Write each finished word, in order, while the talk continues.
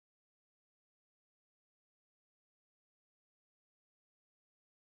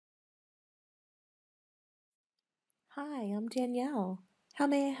Hi, I'm Danielle. How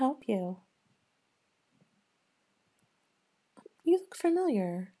may I help you? You look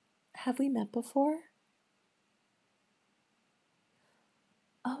familiar. Have we met before?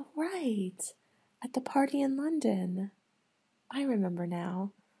 Oh, right. At the party in London. I remember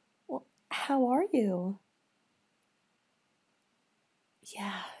now. Well, how are you?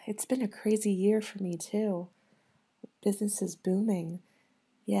 Yeah, it's been a crazy year for me too. Business is booming.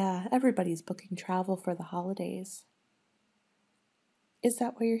 Yeah, everybody's booking travel for the holidays. Is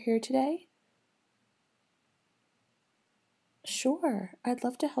that why you're here today? Sure, I'd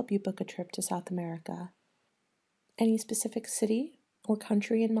love to help you book a trip to South America. Any specific city or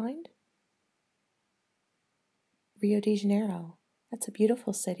country in mind? Rio de Janeiro. That's a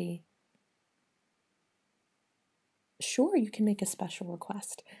beautiful city. Sure, you can make a special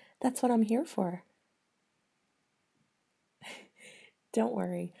request. That's what I'm here for. Don't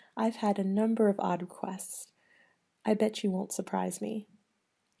worry, I've had a number of odd requests. I bet you won't surprise me.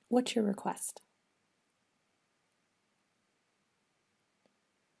 What's your request?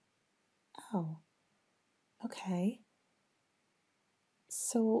 Oh, okay.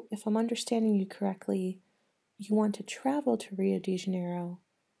 So, if I'm understanding you correctly, you want to travel to Rio de Janeiro,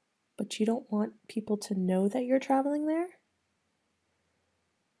 but you don't want people to know that you're traveling there?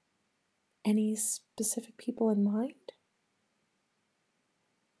 Any specific people in mind?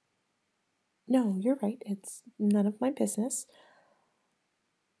 No, you're right. It's none of my business.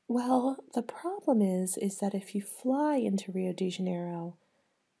 Well, the problem is that if you fly into Rio de Janeiro,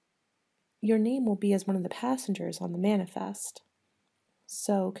 your name will be as one of the passengers on the manifest.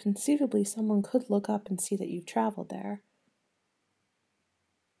 So conceivably, someone could look up and see that you've traveled there.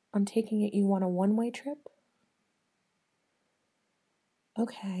 I'm taking it you want a one-way trip?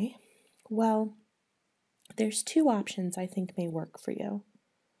 Okay. Well, there's two options I think may work for you.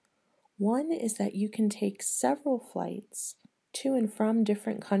 One is that you can take several flights to and from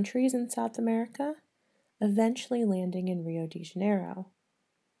different countries in South America, eventually landing in Rio de Janeiro.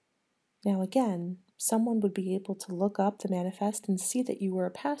 Now, again, someone would be able to look up the manifest and see that you were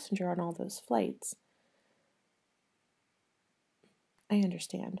a passenger on all those flights. I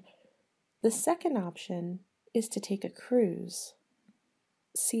understand. The second option is to take a cruise.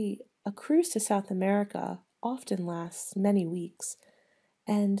 See, a cruise to South America often lasts many weeks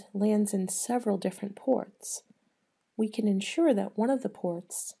and lands in several different ports. We can ensure that one of the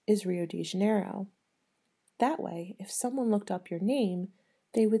ports is Rio de Janeiro. That way, if someone looked up your name,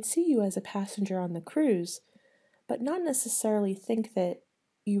 they would see you as a passenger on the cruise, but not necessarily think that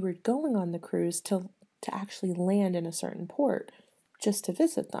you were going on the cruise to actually land in a certain port, just to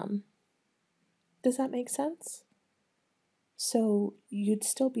visit them. Does that make sense? So you'd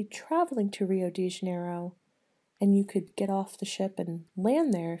still be traveling to Rio de Janeiro, and you could get off the ship and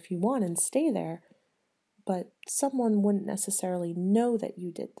land there if you want and stay there, but someone wouldn't necessarily know that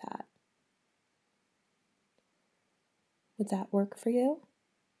you did that. Would that work for you?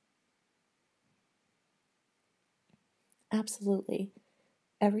 Absolutely.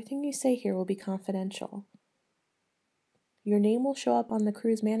 Everything you say here will be confidential. Your name will show up on the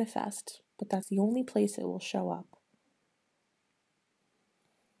cruise manifest, but that's the only place it will show up.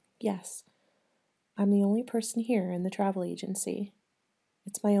 Yes, I'm the only person here in the travel agency.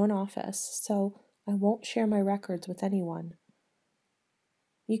 It's my own office, so I won't share my records with anyone.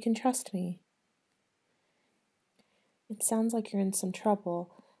 You can trust me. It sounds like you're in some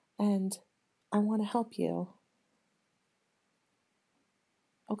trouble, and I want to help you.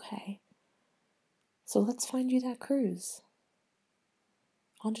 Okay, so let's find you that cruise.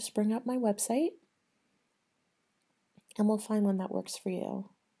 I'll just bring up my website, and we'll find one that works for you.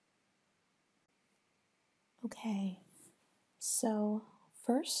 Okay, so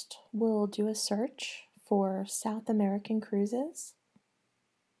first we'll do a search for South American cruises.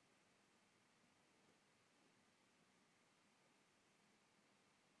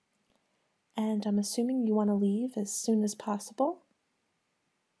 And I'm assuming you want to leave as soon as possible.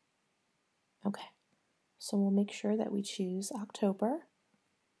 Okay, so we'll make sure that we choose October.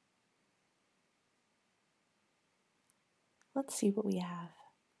 Let's see what we have.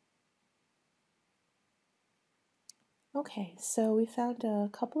 Okay, so we found a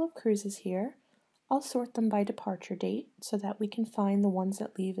couple of cruises here. I'll sort them by departure date so that we can find the ones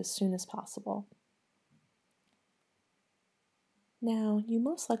that leave as soon as possible. Now, you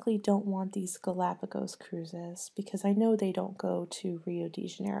most likely don't want these Galapagos cruises because I know they don't go to Rio de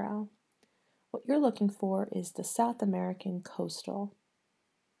Janeiro. What you're looking for is the South American coastal.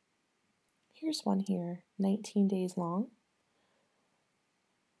 Here's one here, 19 days long.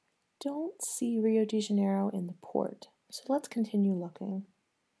 Don't see Rio de Janeiro in the port, so let's continue looking.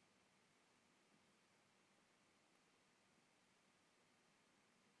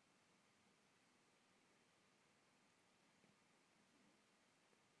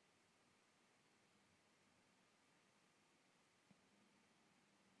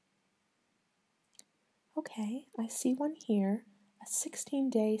 Okay, I see one here, a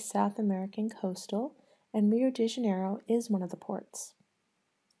 16-day South American coastal, and Rio de Janeiro is one of the ports.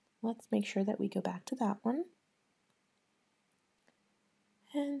 Let's make sure that we go back to that one.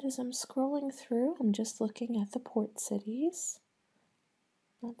 And as I'm scrolling through, I'm just looking at the port cities.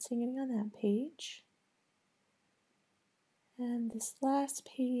 Not seeing any on that page. And this last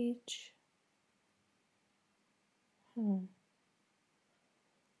page,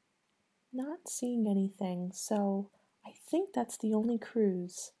 not seeing anything, so I think that's the only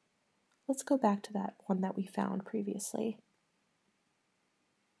cruise. Let's go back to that one that we found previously.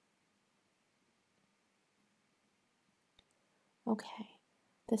 Okay,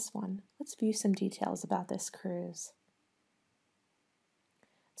 this one. Let's view some details about this cruise.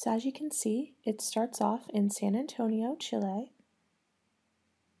 So as you can see, it starts off in San Antonio, Chile.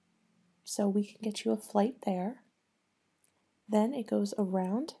 So we can get you a flight there. Then it goes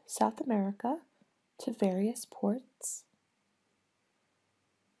around South America to various ports.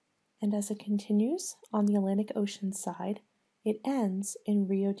 And as it continues on the Atlantic Ocean side, it ends in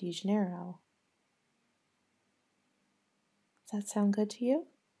Rio de Janeiro. Does that sound good to you?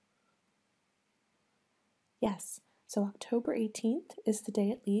 Yes, so October 18th is the day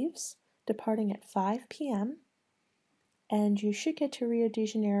it leaves, departing at 5 p.m., and you should get to Rio de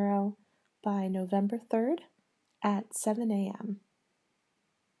Janeiro by November 3rd at 7 a.m.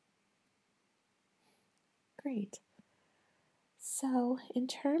 Great. So, in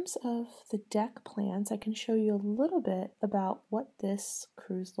terms of the deck plans, I can show you a little bit about what this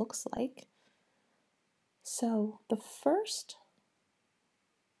cruise looks like. So, the first,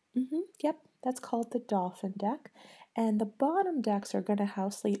 yep, that's called the Dolphin deck, and the bottom decks are going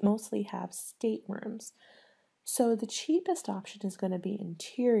to mostly have staterooms. So, the cheapest option is going to be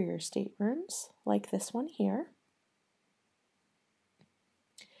interior staterooms, like this one here.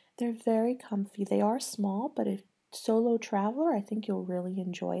 They're very comfy. They are small, but if solo traveler, I think you'll really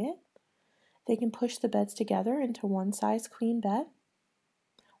enjoy it. They can push the beds together into one size queen bed,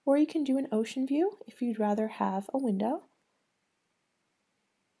 or you can do an ocean view if you'd rather have a window.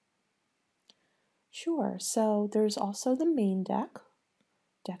 Sure, so there's also the main deck,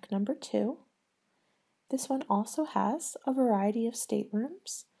 deck number 2. This one also has a variety of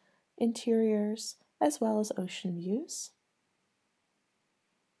staterooms, interiors, as well as ocean views.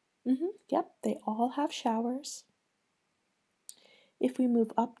 Yep, they all have showers. If we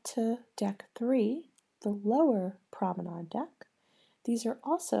move up to deck 3, the lower promenade deck, these are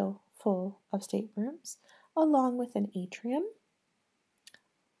also full of staterooms, along with an atrium.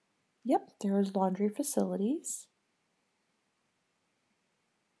 Yep, there's laundry facilities.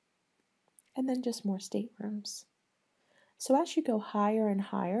 And then just more staterooms. So as you go higher and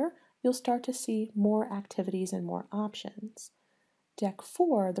higher, you'll start to see more activities and more options. Deck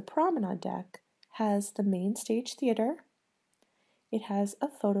 4, the promenade deck, has the main stage theater. It has a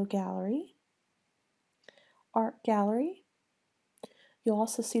photo gallery, art gallery. You'll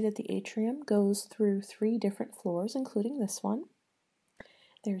also see that the atrium goes through 3 different floors, including this one.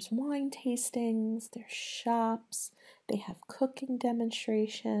 There's wine tastings, there's shops, they have cooking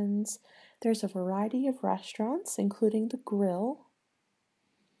demonstrations, there's a variety of restaurants, including the grill.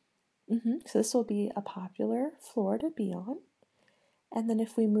 So this will be a popular floor to be on. And then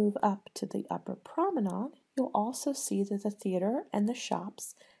if we move up to the upper promenade, you'll also see that the theater and the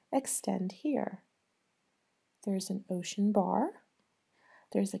shops extend here. There's an ocean bar,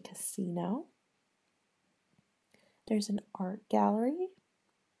 there's a casino, there's an art gallery.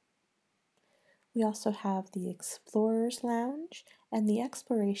 We also have the Explorers Lounge and the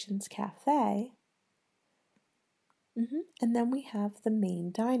Explorations Cafe. And then we have the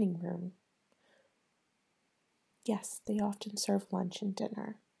main dining room. Yes, they often serve lunch and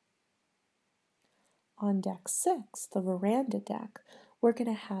dinner. On deck 6, the veranda deck, we're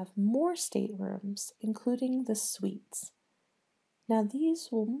going to have more staterooms, including the suites. Now these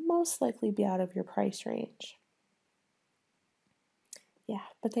will most likely be out of your price range. Yeah,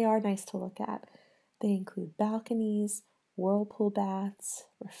 but they are nice to look at. They include balconies, whirlpool baths,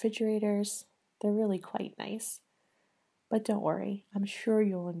 refrigerators. They're really quite nice. But don't worry, I'm sure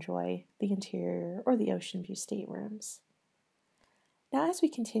you'll enjoy the interior or the ocean view staterooms. Now as we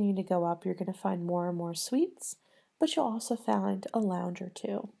continue to go up, you're going to find more and more suites, but you'll also find a lounge or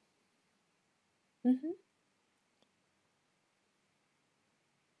 2.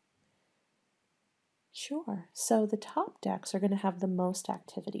 Sure. So the top decks are going to have the most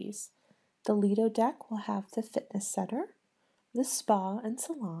activities. The Lido deck will have the fitness center, the spa and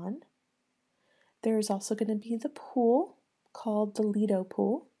salon. There's also going to be the pool called the Lido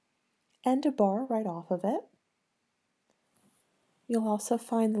pool and a bar right off of it. You'll also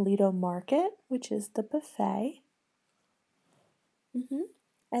find the Lido Market, which is the buffet.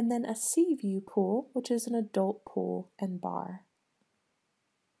 And then a sea view pool, which is an adult pool and bar.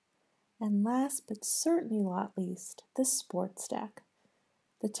 And last but certainly not least, the sports deck.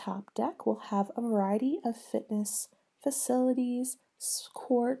 The top deck will have a variety of fitness facilities,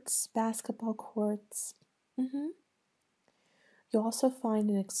 courts, basketball courts. You'll also find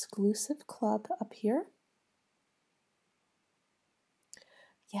an exclusive club up here.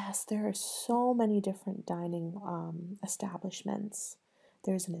 Yes, there are so many different dining establishments.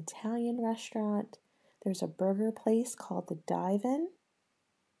 There's an Italian restaurant. There's a burger place called the Dive-In.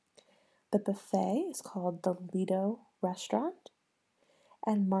 The buffet is called the Lido Restaurant.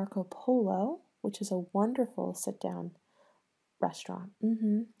 And Marco Polo, which is a wonderful sit-down restaurant.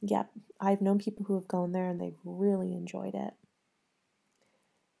 Yep, I've known people who have gone there and they've really enjoyed it.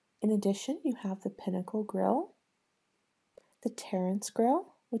 In addition, you have the Pinnacle Grill, the Terrace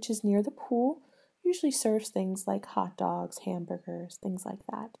Grill, which is near the pool, usually serves things like hot dogs, hamburgers, things like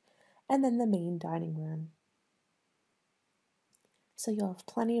that, and then the main dining room. So you'll have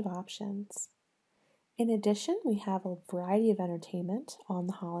plenty of options. In addition, we have a variety of entertainment on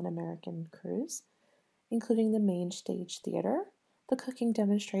the Holland American cruise, including the main stage theater, the cooking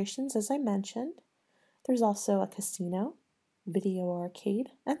demonstrations, as I mentioned. There's also a casino, video arcade,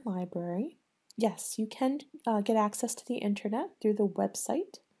 and library. Yes, you can get access to the internet through the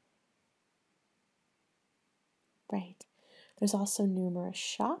website. Right. There's also numerous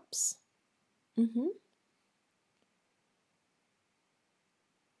shops.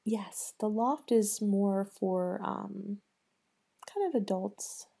 Yes, the loft is more for kind of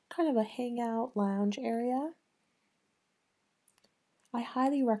adults, kind of a hangout lounge area. I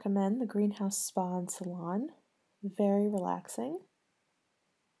highly recommend the Greenhouse Spa and Salon. Very relaxing.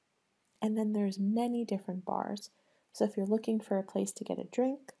 And then there's many different bars. So if you're looking for a place to get a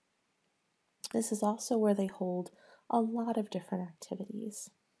drink, this is also where they hold a lot of different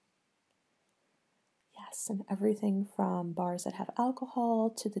activities. Yes, and everything from bars that have alcohol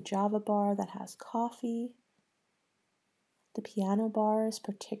to the Java bar that has coffee. The piano bar is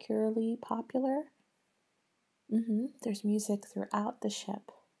particularly popular. There's music throughout the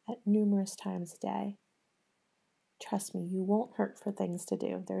ship at numerous times a day. Trust me, you won't hurt for things to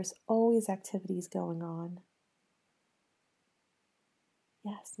do. There's always activities going on.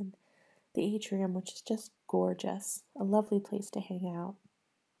 Yes, and the atrium, which is just gorgeous. A lovely place to hang out.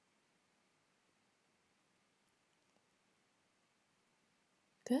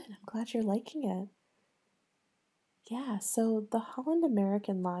 Good, I'm glad you're liking it. Yeah, so the Holland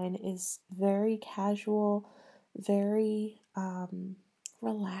American line is very casual, very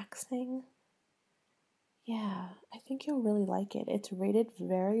relaxing. Yeah, I think you'll really like it. It's rated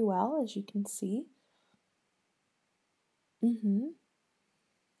very well, as you can see.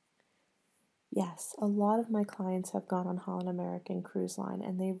 Yes, a lot of my clients have gone on Holland American Cruise Line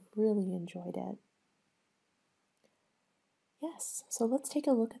and they've really enjoyed it. Yes, so let's take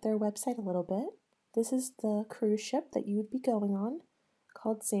a look at their website a little bit. This is the cruise ship that you would be going on,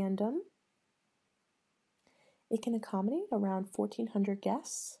 called Zandam. It can accommodate around 1,400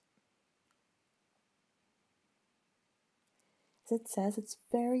 guests. As it says, it's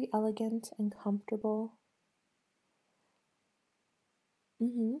very elegant and comfortable.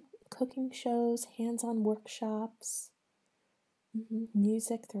 Cooking shows, hands-on workshops,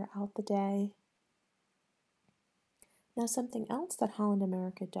 music throughout the day. Now, something else that Holland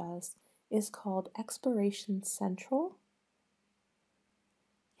America does is called Exploration Central.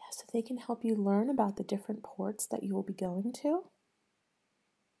 Yeah, so they can help you learn about the different ports that you will be going to.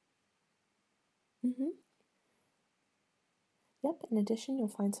 Yep, in addition, you'll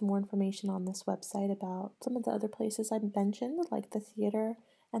find some more information on this website about some of the other places I mentioned, like the theater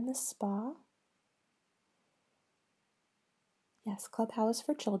and the spa. Yes, clubhouse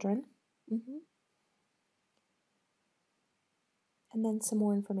for children. And then some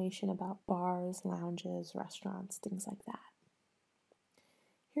more information about bars, lounges, restaurants, things like that.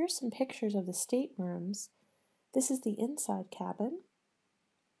 Here's some pictures of the staterooms. This is the inside cabin.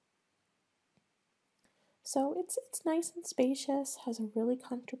 So it's nice and spacious, has a really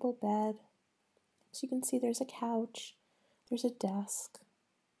comfortable bed. So you can see there's a couch, there's a desk.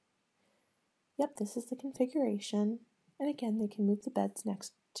 Yep, this is the configuration. And again, they can move the beds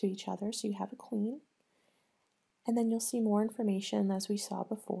next to each other so you have a queen. And then you'll see more information as we saw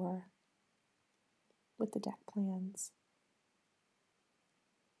before with the deck plans.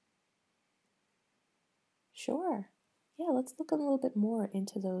 Sure. Yeah, let's look a little bit more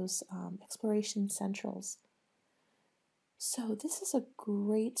into those exploration centrals. So this is a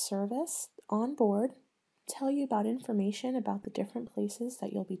great service on board. tell you about information about the different places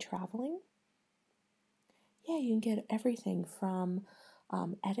that you'll be traveling. Yeah, you can get everything from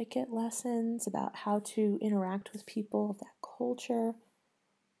etiquette lessons about how to interact with people of that culture.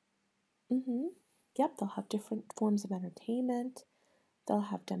 Yep, they'll have different forms of entertainment. They'll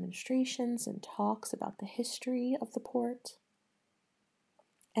have demonstrations and talks about the history of the port.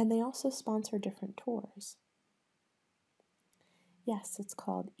 And they also sponsor different tours. Yes, it's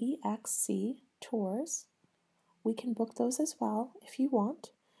called EXC Tours. We can book those as well if you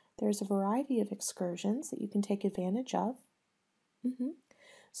want. There's a variety of excursions that you can take advantage of.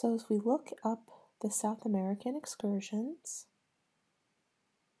 So as we look up the South American excursions,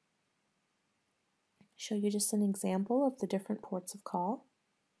 show you just an example of the different ports of call.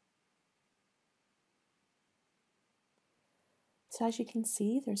 So as you can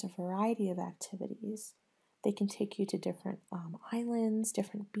see, there's a variety of activities. They can take you to different islands,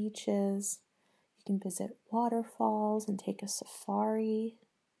 different beaches. You can visit waterfalls and take a safari.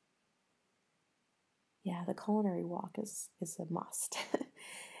 Yeah, the culinary walk is a must.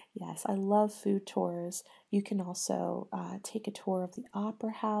 Yes, I love food tours. You can also take a tour of the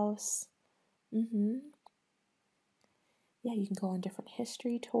opera house. Yeah, you can go on different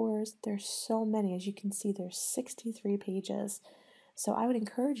history tours. There's so many. As you can see, there's 63 pages. So I would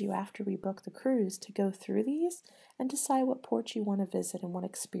encourage you after we book the cruise to go through these and decide what ports you want to visit and what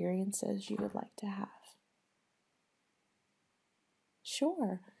experiences you would like to have.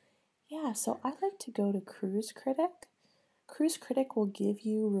 Sure. Yeah, so I like to go to Cruise Critic. Cruise Critic will give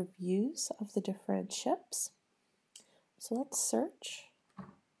you reviews of the different ships. So let's search.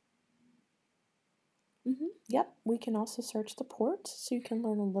 Yep, we can also search the port so you can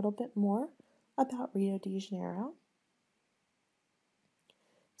learn a little bit more about Rio de Janeiro.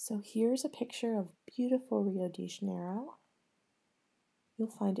 So here's a picture of beautiful Rio de Janeiro. You'll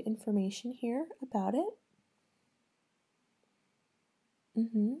find information here about it.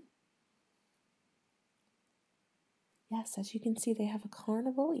 Yes, as you can see, they have a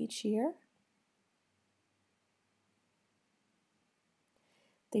carnival each year.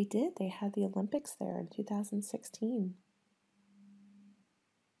 They did. They had the Olympics there in 2016.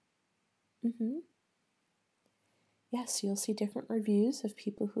 Yes, you'll see different reviews of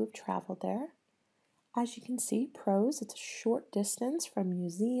people who have traveled there. As you can see, pros, it's a short distance from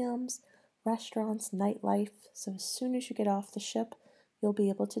museums, restaurants, nightlife. So as soon as you get off the ship, you'll be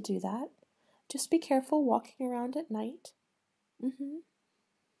able to do that. Just be careful walking around at night.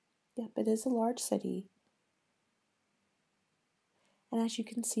 Yep, it is a large city. And as you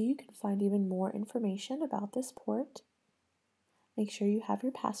can see, you can find even more information about this port. Make sure you have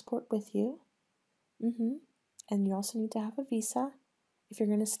your passport with you. And you also need to have a visa if you're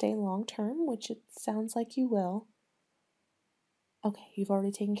going to stay long term, which it sounds like you will. Okay, you've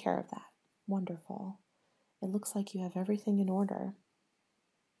already taken care of that. Wonderful. It looks like you have everything in order.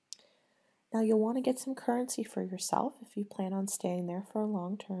 Now you'll want to get some currency for yourself if you plan on staying there for a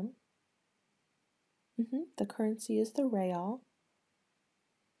long term. The currency is the real.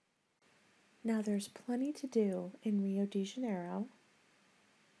 Now there's plenty to do in Rio de Janeiro.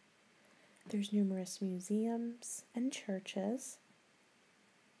 There's numerous museums and churches.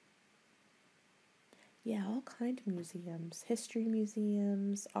 Yeah, all kind of museums. History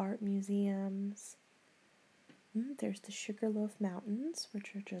museums, art museums. There's the Sugarloaf Mountains,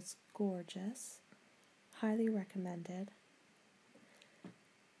 which are just gorgeous. Highly recommended.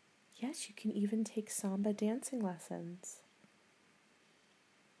 Yes, you can even take samba dancing lessons.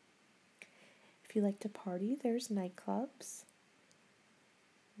 If you like to party, there's nightclubs.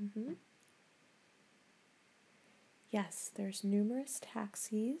 Yes, there's numerous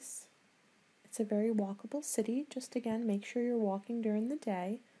taxis. It's a very walkable city. Just again, make sure you're walking during the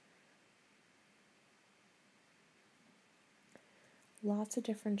day. Lots of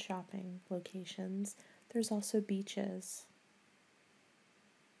different shopping locations. There's also beaches.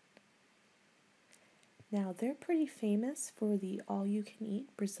 Now, they're pretty famous for the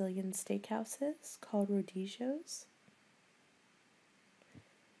all-you-can-eat Brazilian steakhouses called rodízios.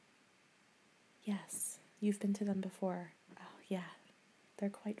 Yes, you've been to them before. Oh, yeah, they're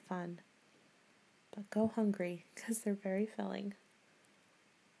quite fun. But go hungry, because they're very filling.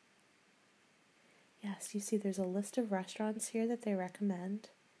 Yes, you see there's a list of restaurants here that they recommend.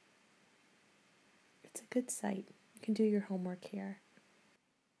 It's a good site. You can do your homework here.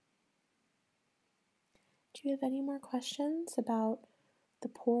 Do you have any more questions about the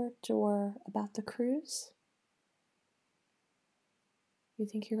port or about the cruise? You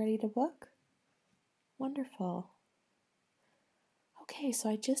think you're ready to book? Wonderful. Okay, so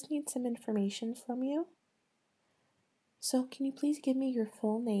I just need some information from you. So can you please give me your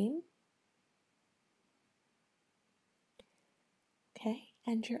full name? Okay,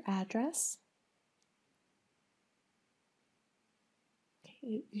 and your address?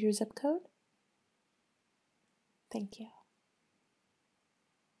 Okay, your zip code? Thank you.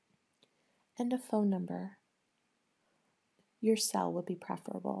 And a phone number. Your cell would be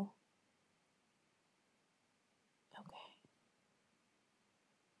preferable. Okay.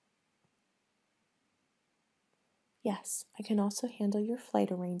 Yes, I can also handle your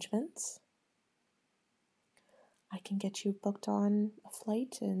flight arrangements. I can get you booked on a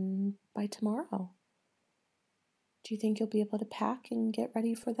flight by tomorrow. Do you think you'll be able to pack and get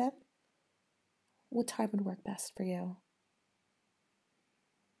ready for them? What time would work best for you?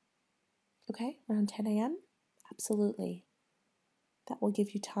 Okay, around 10 a.m.? Absolutely. That will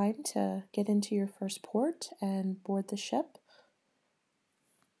give you time to get into your first port and board the ship.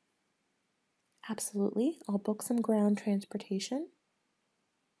 Absolutely. I'll book some ground transportation.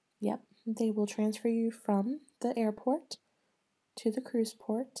 Yep, they will transfer you from the airport to the cruise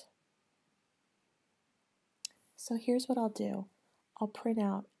port. So here's what I'll do. I'll print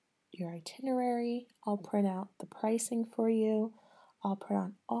out your itinerary, I'll print out the pricing for you, I'll print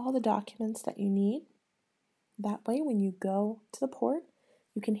out all the documents that you need. That way, when you go to the port,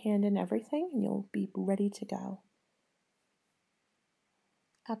 you can hand in everything and you'll be ready to go.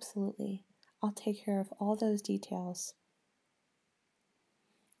 Absolutely. I'll take care of all those details.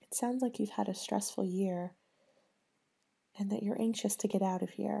 It sounds like you've had a stressful year and that you're anxious to get out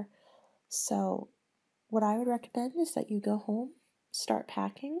of here. So, what I would recommend is that you go home, start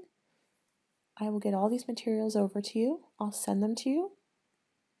packing. I will get all these materials over to you. I'll send them to you.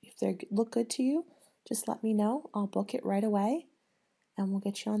 If they look good to you, just let me know. I'll book it right away and we'll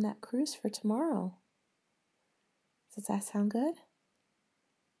get you on that cruise for tomorrow. Does that sound good?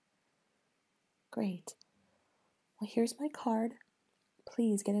 Great. Well, here's my card.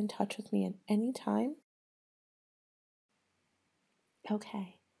 Please get in touch with me at any time.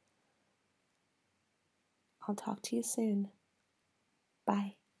 Okay. I'll talk to you soon.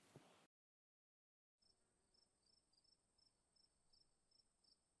 Bye.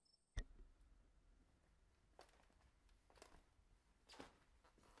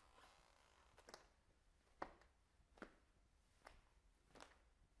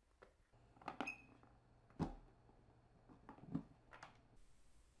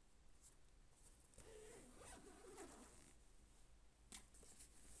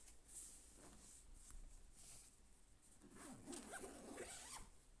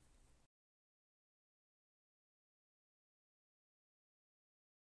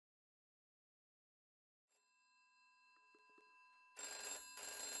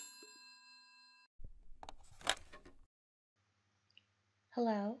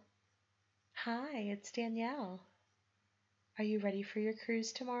 Hello. Hi, it's Danielle. Are you ready for your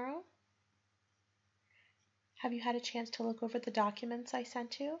cruise tomorrow? Have you had a chance to look over the documents I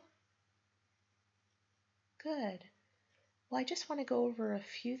sent you? Good. Well, I just want to go over a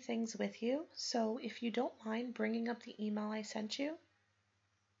few things with you, so if you don't mind bringing up the email I sent you.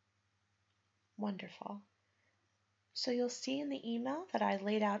 Wonderful. So you'll see in the email that I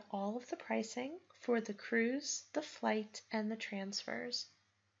laid out all of the pricing for the cruise, the flight, and the transfers.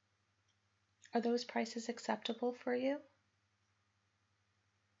 Are those prices acceptable for you?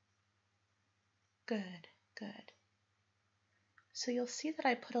 Good, good. So you'll see that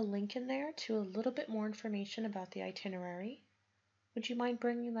I put a link in there to a little bit more information about the itinerary. Would you mind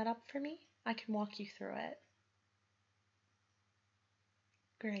bringing that up for me? I can walk you through it.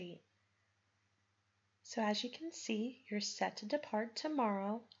 Great. So as you can see, you're set to depart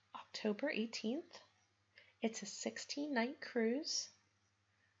tomorrow, October 18th. It's a 16-night cruise,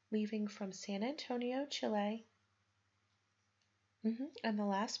 leaving from San Antonio, Chile, and the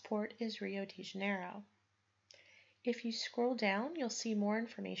last port is Rio de Janeiro. If you scroll down, you'll see more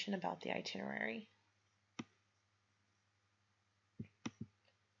information about the itinerary.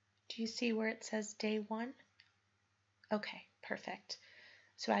 Do you see where it says day 1? Okay, perfect.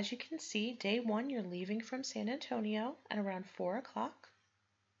 So as you can see, day 1, you're leaving from San Antonio at around 4 o'clock.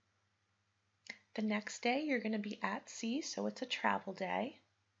 The next day, you're going to be at sea, so it's a travel day.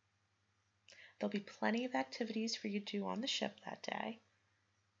 There'll be plenty of activities for you to do on the ship that day.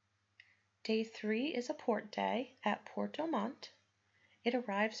 Day 3 is a port day at Porto Montt. It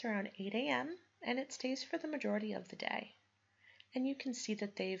arrives around 8 a.m. and it stays for the majority of the day. And you can see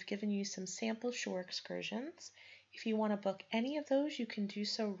that they've given you some sample shore excursions. If you want to book any of those, you can do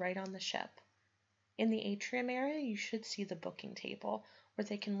so right on the ship. In the atrium area, you should see the booking table where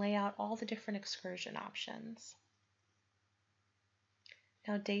they can lay out all the different excursion options.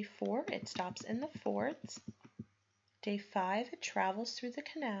 Now day 4, it stops in the forts. Day 5, it travels through the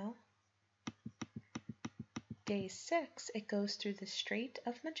canal. Day 6, it goes through the Strait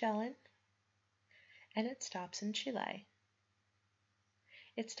of Magellan and it stops in Chile.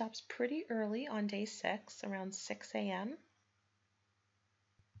 It stops pretty early on day 6, around 6 a.m.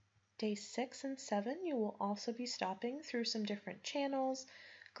 Day 6 and 7, you will also be stopping through some different channels,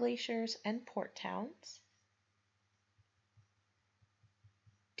 glaciers, and port towns.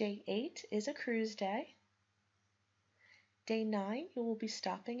 Day 8 is a cruise day. Day 9, you will be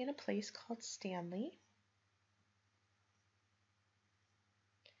stopping in a place called Stanley.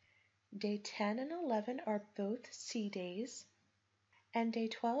 Day 10 and 11 are both sea days, and day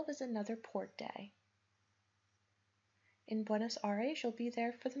 12 is another port day. In Buenos Aires, you'll be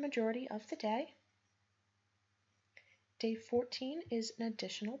there for the majority of the day. Day 14 is an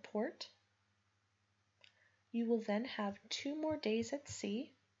additional port. You will then have 2 more days at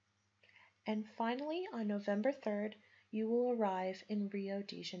sea, and finally on November 3rd, you will arrive in Rio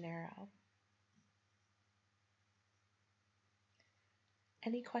de Janeiro.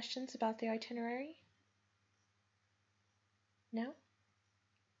 Any questions about the itinerary? No?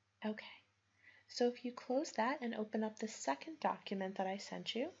 Okay. So if you close that and open up the second document that I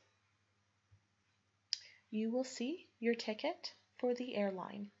sent you, you will see your ticket for the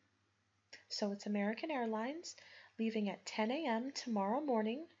airline. So it's American Airlines leaving at 10 a.m. tomorrow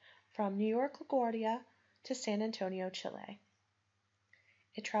morning from New York LaGuardia to San Antonio, Chile.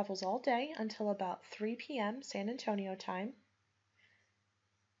 It travels all day until about 3 p.m. San Antonio time.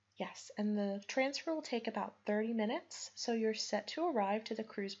 Yes, and the transfer will take about 30 minutes, so you're set to arrive to the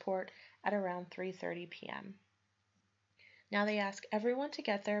cruise port at around 3:30 p.m. Now they ask everyone to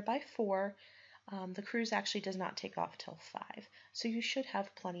get there by 4. The cruise actually does not take off till 5, so you should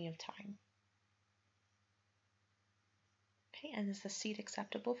have plenty of time. Okay, and is the seat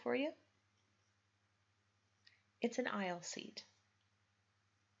acceptable for you? It's an aisle seat.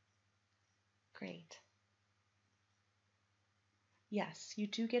 Great. Yes, you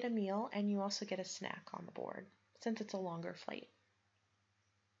do get a meal and you also get a snack on the board since it's a longer flight.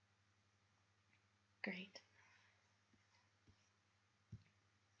 Great.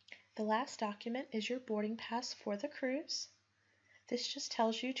 The last document is your boarding pass for the cruise. This just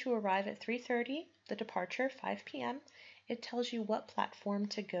tells you to arrive at 3:30, the departure 5 p.m. It tells you what platform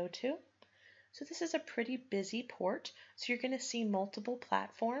to go to. So this is a pretty busy port, so you're going to see multiple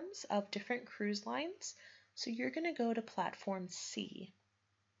platforms of different cruise lines. So you're going to go to platform C.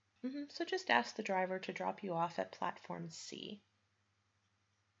 So just ask the driver to drop you off at platform C.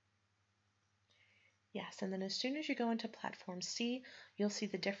 Yes, and then as soon as you go into platform C, you'll see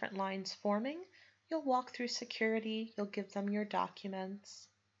the different lines forming. You'll walk through security, you'll give them your documents.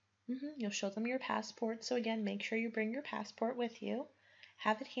 You'll show them your passport. So again, make sure you bring your passport with you.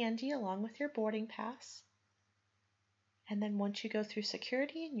 Have it handy along with your boarding pass. And then once you go through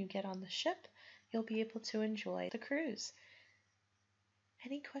security and you get on the ship, you'll be able to enjoy the cruise.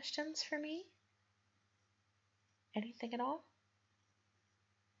 Any questions for me? Anything at all?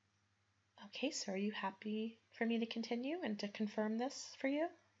 Okay, so are you happy for me to continue and to confirm this for you?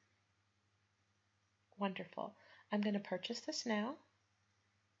 Wonderful. I'm going to purchase this now.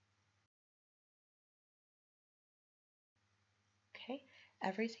 Okay,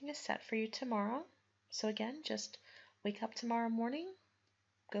 everything is set for you tomorrow. So again, just wake up tomorrow morning,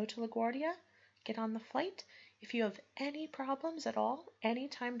 go to LaGuardia, get on the flight. If you have any problems at all,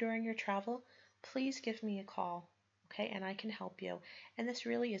 anytime during your travel, please give me a call, okay, and I can help you. And this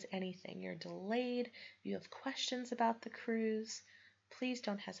really is anything. You're delayed, you have questions about the cruise, please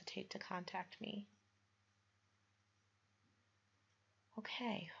don't hesitate to contact me.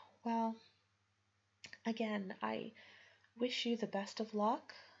 Okay, well, again, I wish you the best of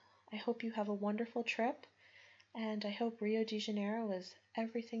luck. I hope you have a wonderful trip, and I hope Rio de Janeiro is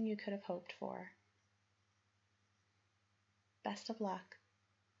everything you could have hoped for. Best of luck.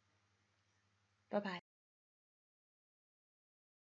 Bye-bye.